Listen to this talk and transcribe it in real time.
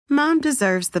Mom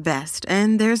deserves the best,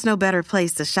 and there's no better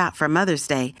place to shop for Mother's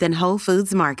Day than Whole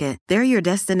Foods Market. They're your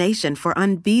destination for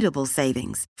unbeatable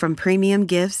savings, from premium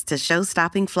gifts to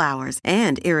show-stopping flowers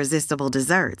and irresistible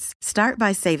desserts. Start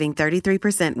by saving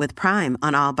 33% with Prime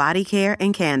on all body care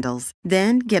and candles.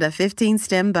 Then get a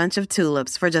 15-stem bunch of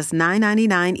tulips for just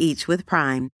 $9.99 each with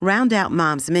Prime. Round out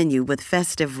Mom's menu with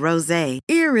festive rosé,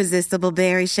 irresistible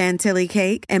berry chantilly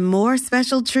cake, and more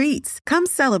special treats. Come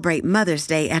celebrate Mother's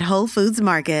Day at Whole Foods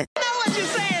Market. I know what you're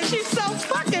saying. She's so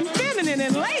fucking feminine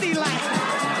and ladylike.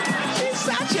 She's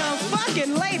such a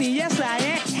fucking lady. Yes, I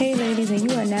am. Hey, ladies,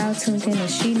 and you are now tuned in to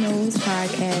She Knows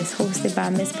podcast, hosted by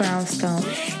Miss Brownstone.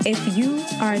 If you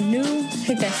are new,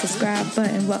 hit that subscribe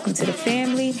button. Welcome to the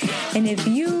family. And if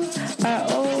you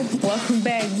are old, welcome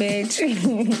back, bitch.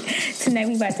 Tonight,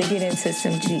 we about to get into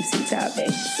some juicy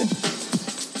topics.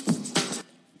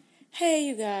 Hey,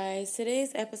 you guys.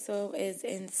 Today's episode is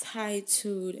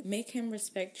entitled Make Him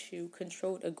Respect You,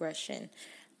 Controlled Aggression.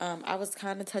 I was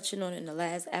kind of touching on it in the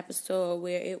last episode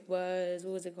where it was,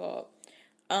 what was it called?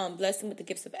 Blessing with the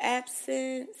Gifts of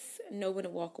Absence, Know When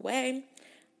to Walk Away.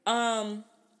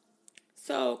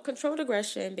 So, controlled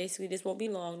aggression, basically, this won't be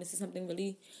long. This is something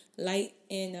really light,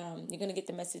 and you're going to get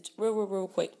the message real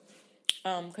quick.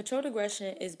 Controlled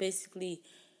aggression is basically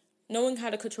knowing how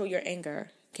to control your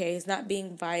anger. Okay, it's not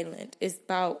being violent. It's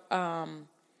about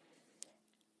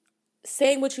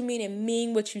saying what you mean and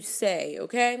mean what you say,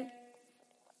 okay?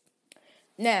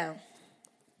 Now,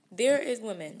 there is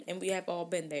women, and we have all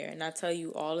been there, and I tell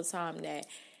you all the time that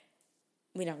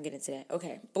we're not going to get into that.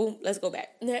 Okay, boom, let's go back.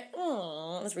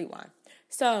 Let's rewind.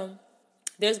 So,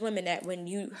 there's women that when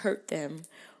you hurt them,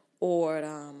 or,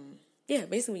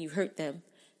 basically when you hurt them,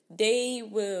 they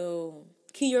will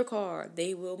key your car,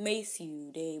 they will mace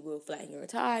you, they will flatten your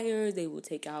tires, they will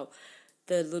take out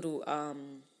the little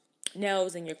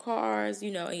nails in your cars,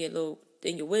 in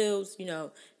your wheels,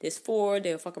 there's 4,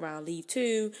 they'll fuck around, leave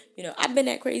 2, I've been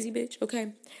that crazy bitch,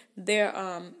 okay? There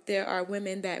are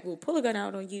women that will pull a gun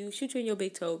out on you, shoot you in your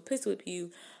big toe, pistol whip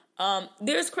you.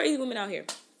 There's crazy women out here,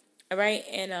 all right?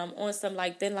 And on some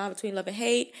like thin line between love and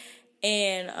hate,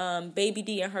 and Baby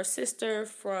D and her sister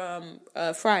from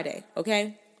Friday,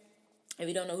 okay? If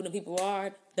you don't know who the people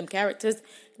are, them characters,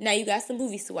 now you got some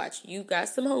movies to watch. You got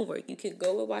some homework. You can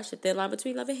go and watch The Thin Line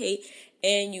Between Love and Hate,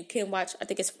 and you can watch, I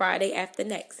think it's Friday After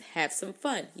Next. Have some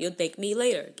fun. You'll thank me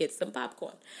later. Get some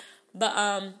popcorn. But,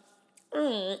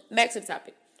 back to the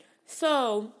topic.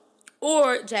 So,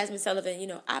 or Jasmine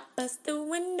Sullivan, I bust the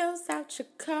windows out your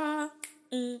car.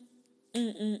 That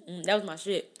was my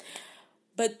shit.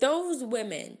 But those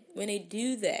women, when they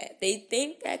do that, they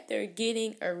think that they're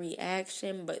getting a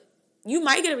reaction, but you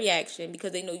might get a reaction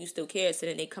because they know you still care. So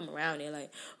then they come around and they're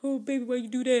like, oh, baby, why you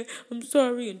do that? I'm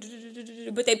sorry.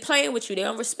 But they playing with you. They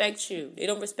don't respect you. They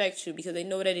don't respect you because they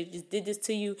know that they just did this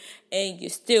to you and you're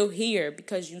still here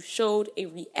because you showed a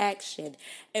reaction.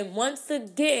 And once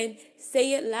again,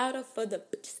 say it louder for the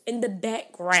bitches in the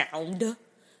background.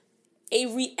 A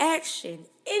reaction,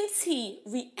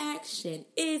 reaction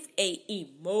is a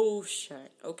emotion,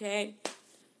 okay?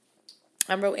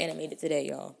 I'm real animated today,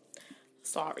 y'all.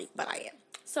 Sorry, but I am.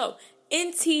 So,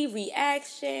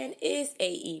 reaction is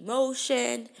a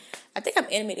emotion. I think I'm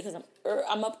animated because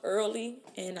I'm up early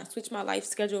and I switched my life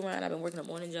schedule around. I've been working a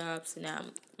morning job, so now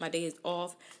my day is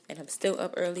off and I'm still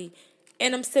up early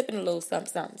and I'm sipping a little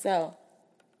something. So,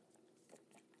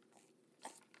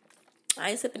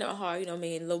 I ain't sipping it hard, a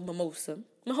little mimosa.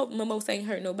 I hope mimosa ain't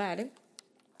hurt nobody.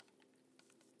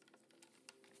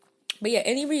 But yeah,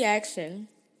 any reaction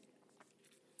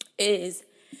is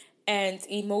an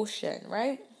emotion,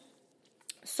 right?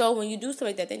 So when you do stuff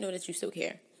like that, they know that you still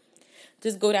care.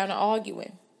 Just go down to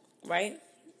arguing, right?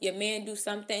 Your man do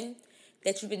something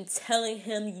that you've been telling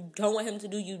him you don't want him to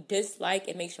do, you dislike,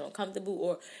 it makes you uncomfortable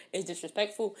or is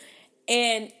disrespectful,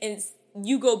 and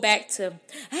you go back to,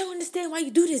 I don't understand why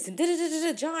you do this, and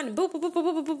John, and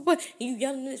and you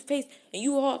yelling in his face, and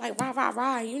you all like,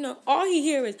 rah, all he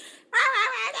hear is,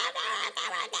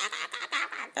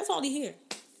 that's all he hear.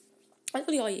 That's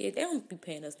really all he hear. They don't be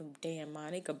paying us no damn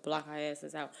mind. They could block our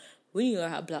asses out. We know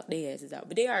how to block their asses out,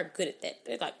 but they are good at that.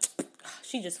 They're like,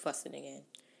 she just fussing again.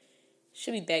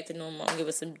 She'll be back to normal and give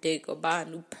us some dick or buy a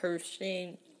new purse. She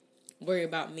ain't worry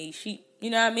about me. You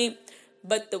know what I mean?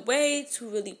 But the way to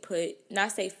really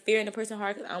not say fear in the person's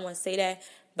heart, because I don't want to say that,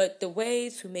 but the way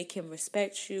to make him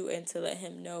respect you and to let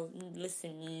him know,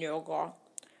 listen, nigga,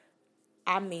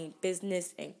 I mean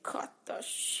business and cut the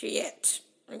shit.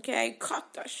 Okay?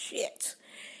 Cut the shit.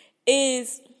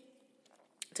 Is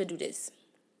to do this.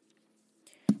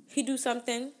 He do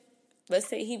something. Let's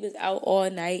say he was out all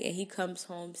night and he comes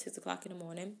home 6 o'clock in the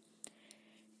morning.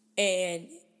 And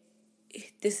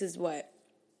this is what.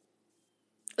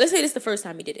 Let's say this is the first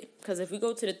time he did it. Because if we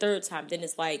go to the third time, then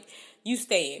it's like, you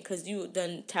staying. Because you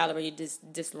done tolerated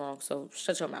this long. So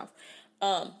shut your mouth.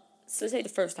 So let's say the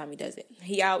first time he does it.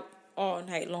 He out all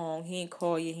night long. He ain't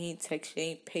call you. He ain't text you. He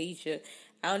ain't page you.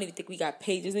 I don't even think we got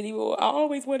pages anymore. I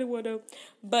always wanted one though.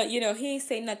 But, he ain't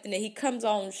say nothing. That he comes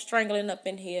on strangling up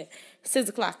in here 6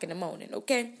 o'clock in the morning,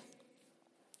 okay?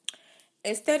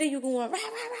 Instead of you going, rah, rah, rah,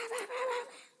 rah, rah, rah.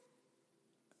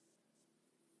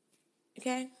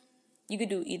 Okay? You could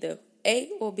do either A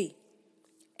or B.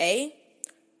 A,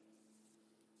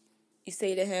 you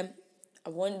say to him, I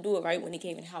wouldn't do it right when he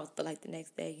came in the house, but like the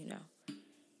next day,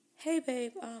 hey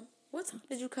babe, what time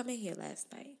did you come in here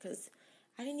last night? Because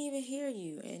I didn't even hear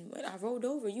you, and when I rolled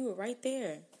over, you were right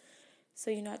there.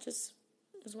 So, I just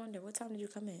was wondering, what time did you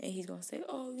come in? And he's going to say,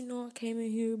 I came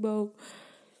in here about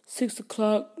 6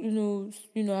 o'clock,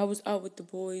 I was out with the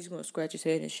boys. He's going to scratch his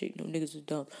head and shit, niggas is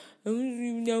dumb. I was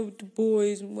even out with the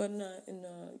boys and whatnot, and,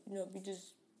 we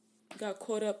just got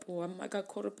caught up, or I got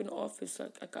caught up in the office,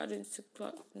 like, I got in 6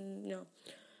 o'clock, and,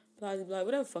 blah, blah, blah,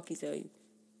 whatever the fuck he tell you.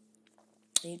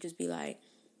 And you just be like,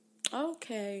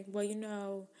 okay,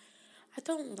 well, I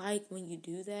don't like when you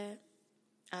do that.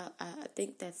 I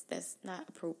think that's not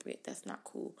appropriate. That's not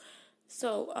cool.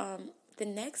 So, the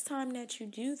next time that you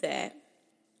do that,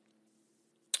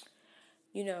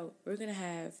 we're going to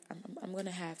have, I'm going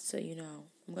to have to,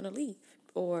 I'm going to leave.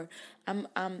 Or I'm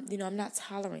not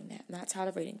tolerating that. I'm not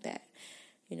tolerating that.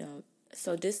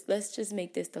 So let's just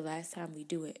make this the last time we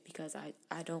do it, because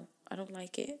I don't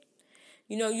like it.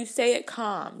 You say it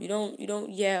calm. You don't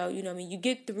yell, you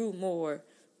get through more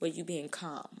with you being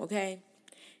calm, okay?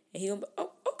 And he gonna be,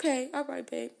 oh, okay, all right,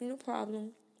 babe, no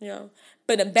problem,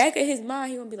 But in the back of his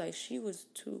mind, he gonna be like, she was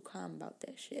too calm about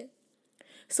that shit.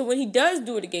 So when he does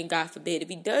do it again, God forbid, if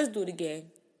he does do it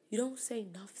again, you don't say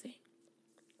nothing.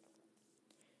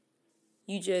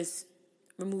 You just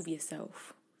remove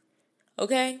yourself,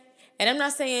 okay? And I'm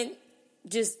not saying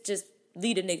just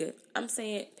lead a nigga. I'm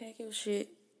saying pack your shit,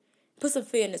 put some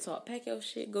fear in the talk, pack your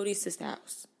shit, go to your sister's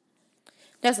house.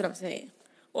 That's what I'm saying.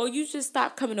 Or you just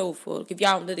stop coming over if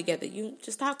y'all live together. You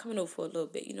just stop coming over for a little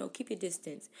bit. Keep your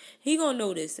distance. He gonna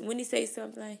notice. And when he say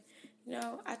something like,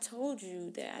 I told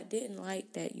you that I didn't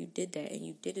like that you did that and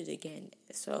you did it again.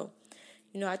 So,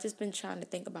 I just been trying to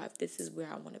think about if this is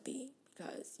where I want to be,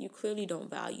 because you clearly don't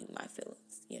value my feelings.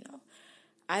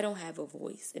 I don't have a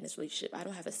voice in this relationship. I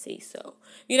don't have a say so.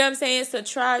 You know what I'm saying? So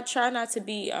try not to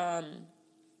be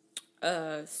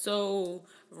so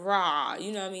raw,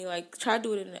 you know what I mean? Like, try to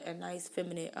do it in a nice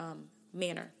feminine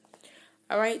manner.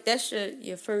 All right, that's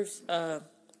your first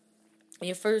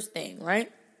thing,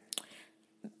 right?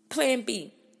 Plan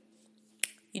B,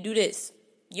 you do this.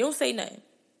 You don't say nothing,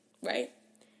 right?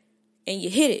 And you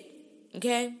hit it,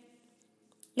 okay?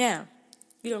 Now,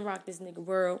 you don't rock this nigga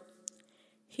world.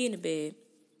 He in the bed.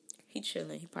 He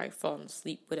chilling. He probably falling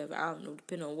asleep, whatever. I don't know,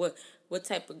 depending on what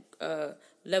type of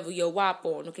level your WAP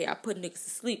on. Okay, I put niggas to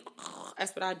sleep.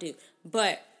 That's what I do.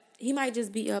 But he might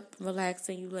just be up,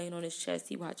 relaxing. You laying on his chest.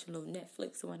 He watching a little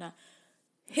Netflix or whatnot.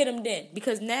 Hit him then.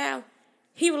 Because now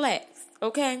he relaxed,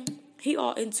 okay? He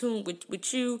all in tune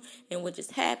with you and what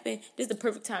just happened. This is the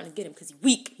perfect time to get him because he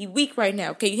weak. He weak right now,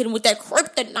 okay? You hit him with that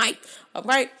kryptonite, all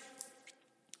right?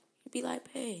 You be like,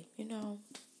 hey,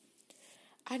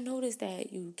 I noticed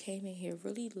that you came in here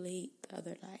really late the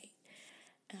other night.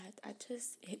 And I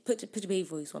just, put your baby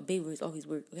voice on. Baby voice always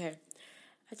work, okay?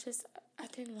 I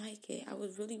didn't like it. I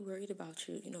was really worried about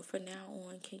you. For now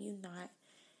on, can you not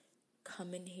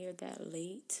come in here that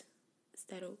late?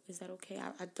 Is that okay?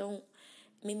 I don't,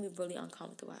 it made me really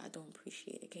uncomfortable. I don't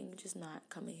appreciate it. Can you just not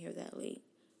come in here that late?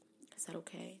 Is that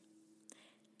okay?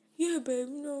 Yeah, babe,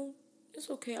 it's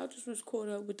okay. I just was caught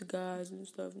up with the guys and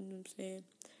stuff, you know what I'm saying?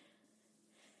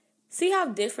 See how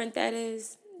different that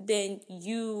is than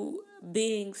you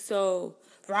being so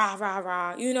rah, rah,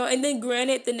 rah, and then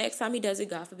granted, the next time he does it,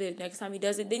 God forbid, next time he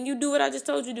does it, then you do what I just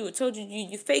told you to do. I told you,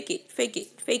 you fake it,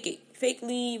 fake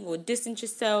leave or distance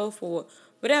yourself or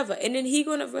whatever. And then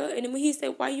and then when he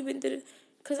said, why you been did it?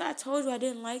 Because I told you I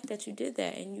didn't like that you did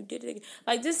that and you did it again.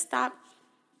 Like, just stop,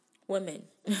 women.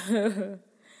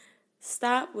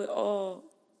 Stop with all,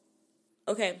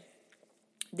 okay,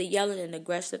 the yelling and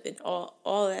aggressive and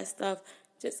all that stuff.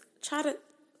 Just try to,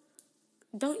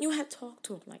 you have to talk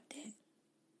to him like that.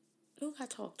 You don't have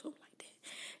to talk to him like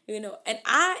that. And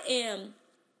I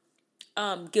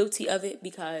am guilty of it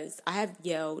because I have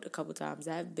yelled a couple times.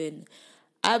 I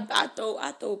throw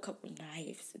a couple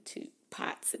knives into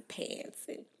pots and pans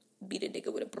and beat a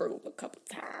nigga with a broom a couple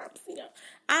times.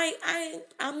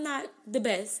 I'm not the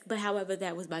best, but however,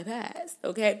 that was my past,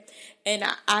 okay? And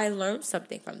I learned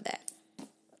something from that.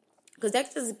 Because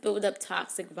that just build up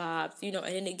toxic vibes, and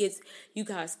then it gets you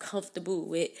guys comfortable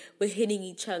with hitting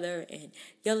each other and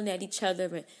yelling at each other.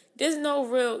 And there's no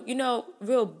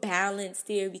real balance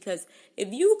there, because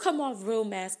if you come off real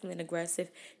masculine and aggressive,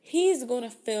 he's going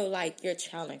to feel like you're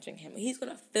challenging him. He's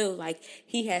going to feel like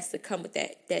he has to come with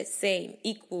that same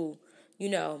equal,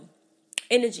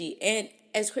 energy. And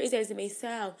as crazy as it may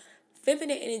sound,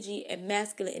 feminine energy and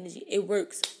masculine energy, it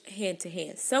works hand to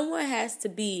hand. Someone has to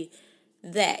be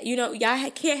that.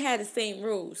 Y'all can't have the same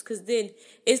rules, because then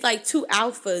it's like two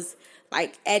alphas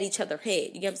like at each other's head.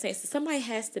 You get what I'm saying? So somebody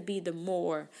has to be the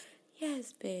more,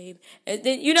 yes, babe. And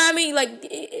then, you know what I mean? Like,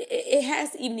 it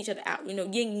has to even each other out, yin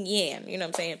and yang, you know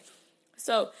what I'm saying?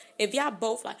 So if y'all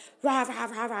both like, rah, rah,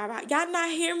 rah, rah, rah, y'all not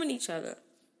hearing each other.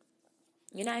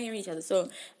 You're not hearing each other. So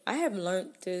I have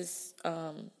learned this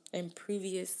in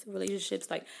previous relationships.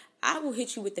 Like, I will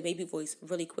hit you with the baby voice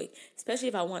really quick, especially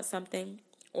if I want something,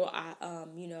 or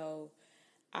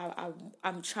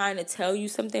I'm trying to tell you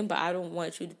something, but I don't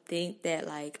want you to think that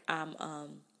like I'm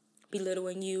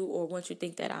belittling you, or want you to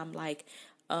think that I'm like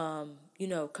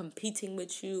competing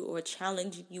with you or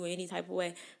challenging you in any type of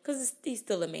way, because he's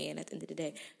still a man at the end of the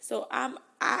day. So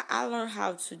I learned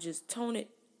how to just tone it.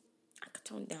 I could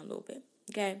tone it down a little bit,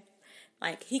 okay?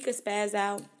 Like, he could spaz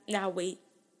out. Now wait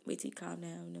till he calm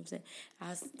down, you know what I'm saying?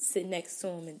 I'll sit next to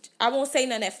him, and I won't say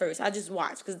nothing at first. I just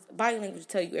watch, because body language will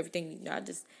tell you everything. I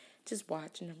just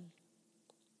watching him.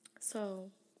 So,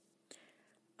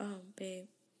 babe,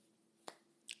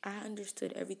 I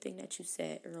understood everything that you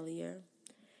said earlier,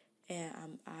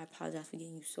 and I apologize for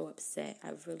getting you so upset.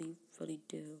 I really, really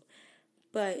do.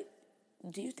 But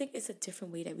do you think it's a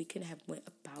different way that we can have went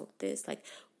about this? Like,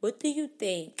 what do you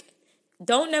think?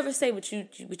 Don't never say what you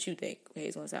think. Okay,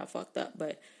 it's gonna sound fucked up,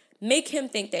 but make him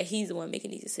think that he's the one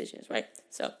making these decisions, right?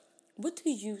 So, what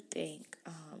do you think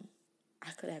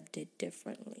I could have did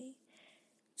differently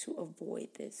to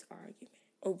avoid this argument?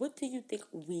 Or what do you think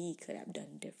we could have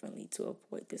done differently to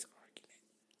avoid this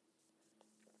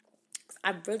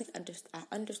argument? I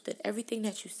understood everything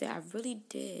that you said. I really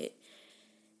did.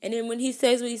 And then when he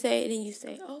says what he said, and then you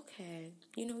say, okay,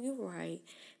 you're right.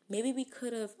 Maybe we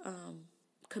could have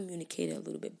communicated a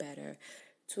little bit better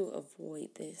to avoid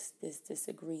this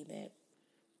disagreement.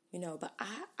 But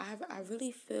I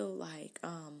really feel like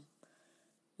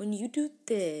when you do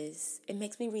this, it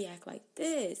makes me react like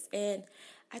this, and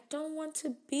I don't want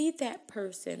to be that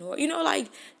person, or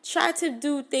try to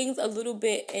do things a little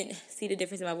bit and see the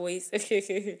difference in my voice.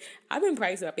 I've been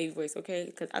practicing my baby voice, okay?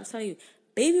 Because I'm telling you,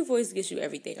 baby voice gets you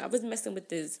everything. I was messing with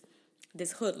this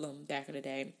hoodlum back in the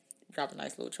day. Drop a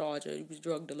nice little charger. He was a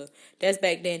drug dealer. That's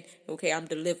back then. Okay, I'm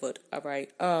delivered. All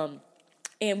right.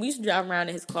 And we used to drive around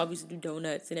in his car. We used to do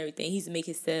donuts and everything. He used to make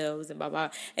his sales and blah,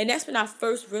 blah. And that's when I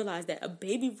first realized that a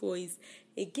baby voice,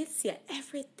 it gets you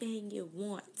everything you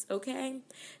want, okay?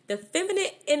 The feminine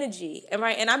energy, all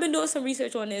right? And I've been doing some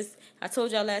research on this. I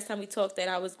told y'all last time we talked that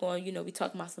I was going, we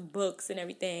talked about some books and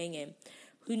everything, and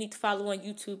who you need to follow on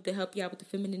YouTube to help you out with the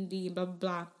femininity and blah, blah,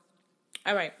 blah.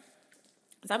 All right.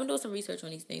 So I've been doing some research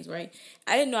on these things, right?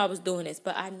 I didn't know I was doing this,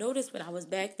 but I noticed when I was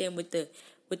back then with the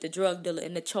drug dealer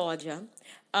and the charger,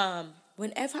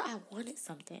 whenever I wanted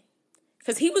something,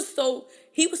 because he was so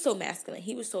masculine,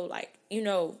 he was so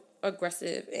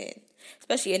aggressive, and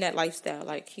especially in that lifestyle,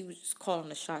 like he was just calling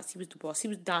the shots. He was the boss. He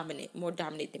was dominant, more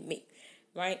dominant than me,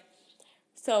 right?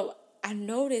 So I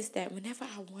noticed that whenever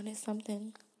I wanted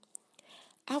something,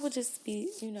 I would just be,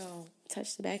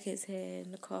 touch the back of his head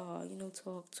in the car,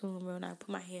 talk to him, and I put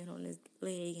my hand on his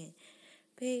leg, and,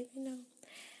 babe,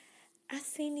 I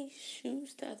seen these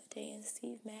shoes the other day in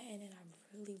Steve Madden, and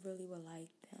I really, really would like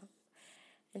them.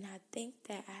 And I think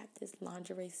that I have this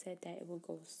lingerie set that it would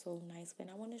go so nice, and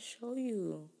I want to show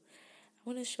you.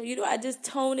 I just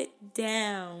tone it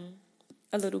down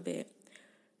a little bit.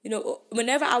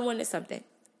 Whenever I wanted something.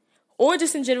 Or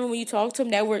just in general, when you talk to him,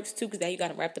 that works too, because now you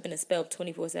got him wrapped up in a spell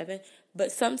 24/7.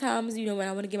 But sometimes, when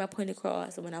I want to get my point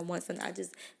across, or when I want something, I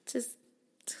just a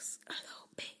little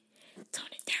bit, tone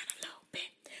it down a little bit.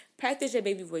 Practice your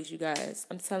baby voice, you guys.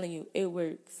 I'm telling you, it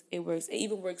works. It works. It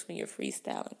even works when you're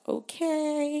freestyling.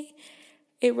 Okay,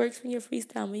 it works when you're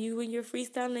freestyling. When you're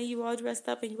freestyling and you all dressed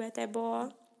up and you at that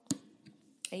bar,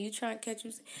 and you trying to catch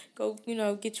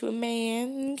get you a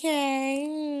man.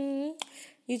 Okay,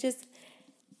 you just.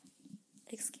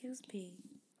 Excuse me.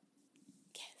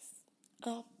 Yes.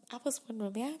 I was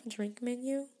wondering, may I have a drink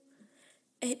menu?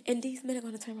 And these men are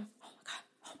going to turn around. Oh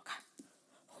my God.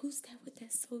 Who's that with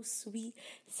that so sweet,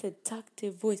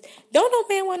 seductive voice? Don't no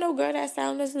man want no girl that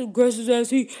sound as aggressive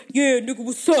as he. Yeah, nigga,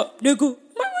 what's up, nigga? What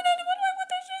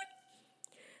that shit?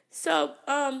 So,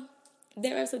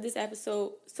 the rest of this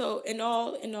episode. So in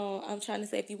all, I'm trying to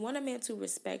say, if you want a man to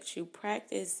respect you,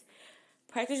 practice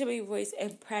your baby voice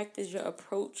and practice your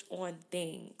approach on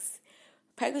things.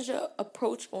 Practice your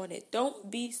approach on it.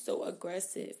 Don't be so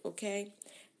aggressive, okay?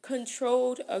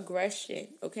 Controlled aggression,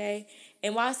 okay?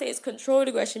 And why I say it's controlled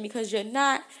aggression, because you're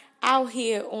not out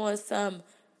here on some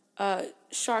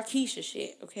Sharkeisha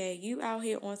shit, okay? You out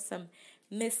here on some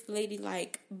Miss Lady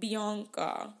like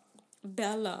Bianca,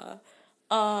 Bella,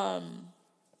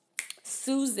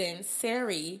 Susan,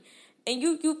 Sari, and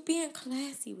you being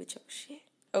classy with your shit,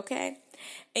 okay?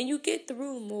 And you get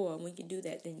through more when you do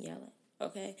that than yelling,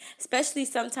 okay? Especially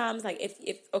sometimes, like,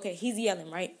 if okay, he's yelling,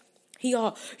 right? He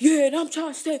all, yeah, and I'm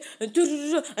trying to stay, and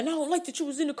and I don't like that you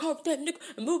was in the car with that nigga,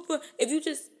 and blah, blah. If you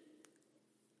just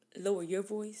lower your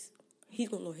voice, he's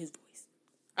gonna lower his voice,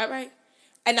 all right?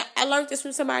 And I learned this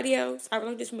from somebody else. I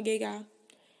learned this from a gay guy,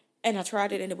 and I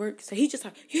tried it and it worked. So he just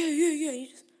like, yeah. You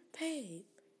just, babe,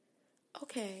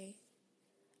 okay,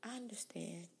 I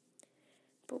understand,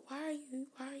 but why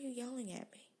are you yelling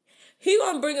at me? He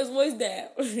gonna bring his voice down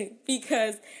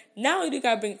because not only do you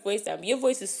gotta bring his voice down, but your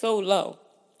voice is so low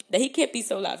that he can't be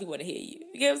so loud if he want to hear you.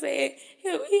 You get what I'm saying?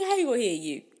 How you gonna hear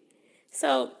you?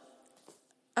 So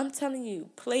I'm telling you,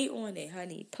 play on it,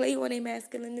 honey. Play on their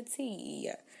masculinity.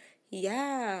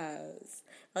 Yes.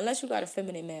 Unless you got a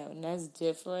feminine male, and that's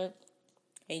different,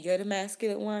 and you're the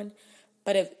masculine one.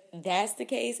 But if that's the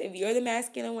case, if you're the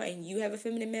masculine one and you have a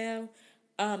feminine male,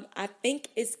 I think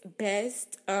it's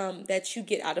best that you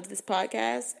get out of this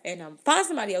podcast and find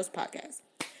somebody else's podcast.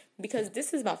 Because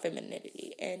this is about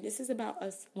femininity, and this is about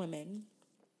us women,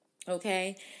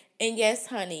 okay? And yes,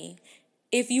 honey,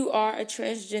 if you are a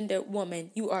transgender woman,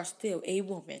 you are still a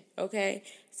woman, okay?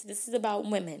 So this is about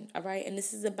women, all right? And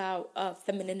this is about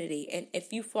femininity. And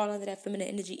if you fall under that feminine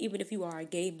energy, even if you are a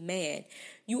gay man,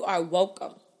 you are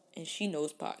welcome. And she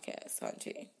knows podcasts,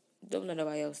 auntie. Don't let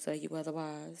nobody else tell you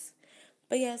otherwise.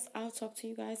 But yes, I'll talk to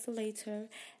you guys later.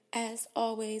 As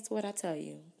always, what I tell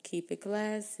you, keep it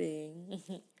classy.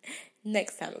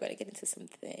 Next time we're going to get into some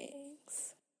things.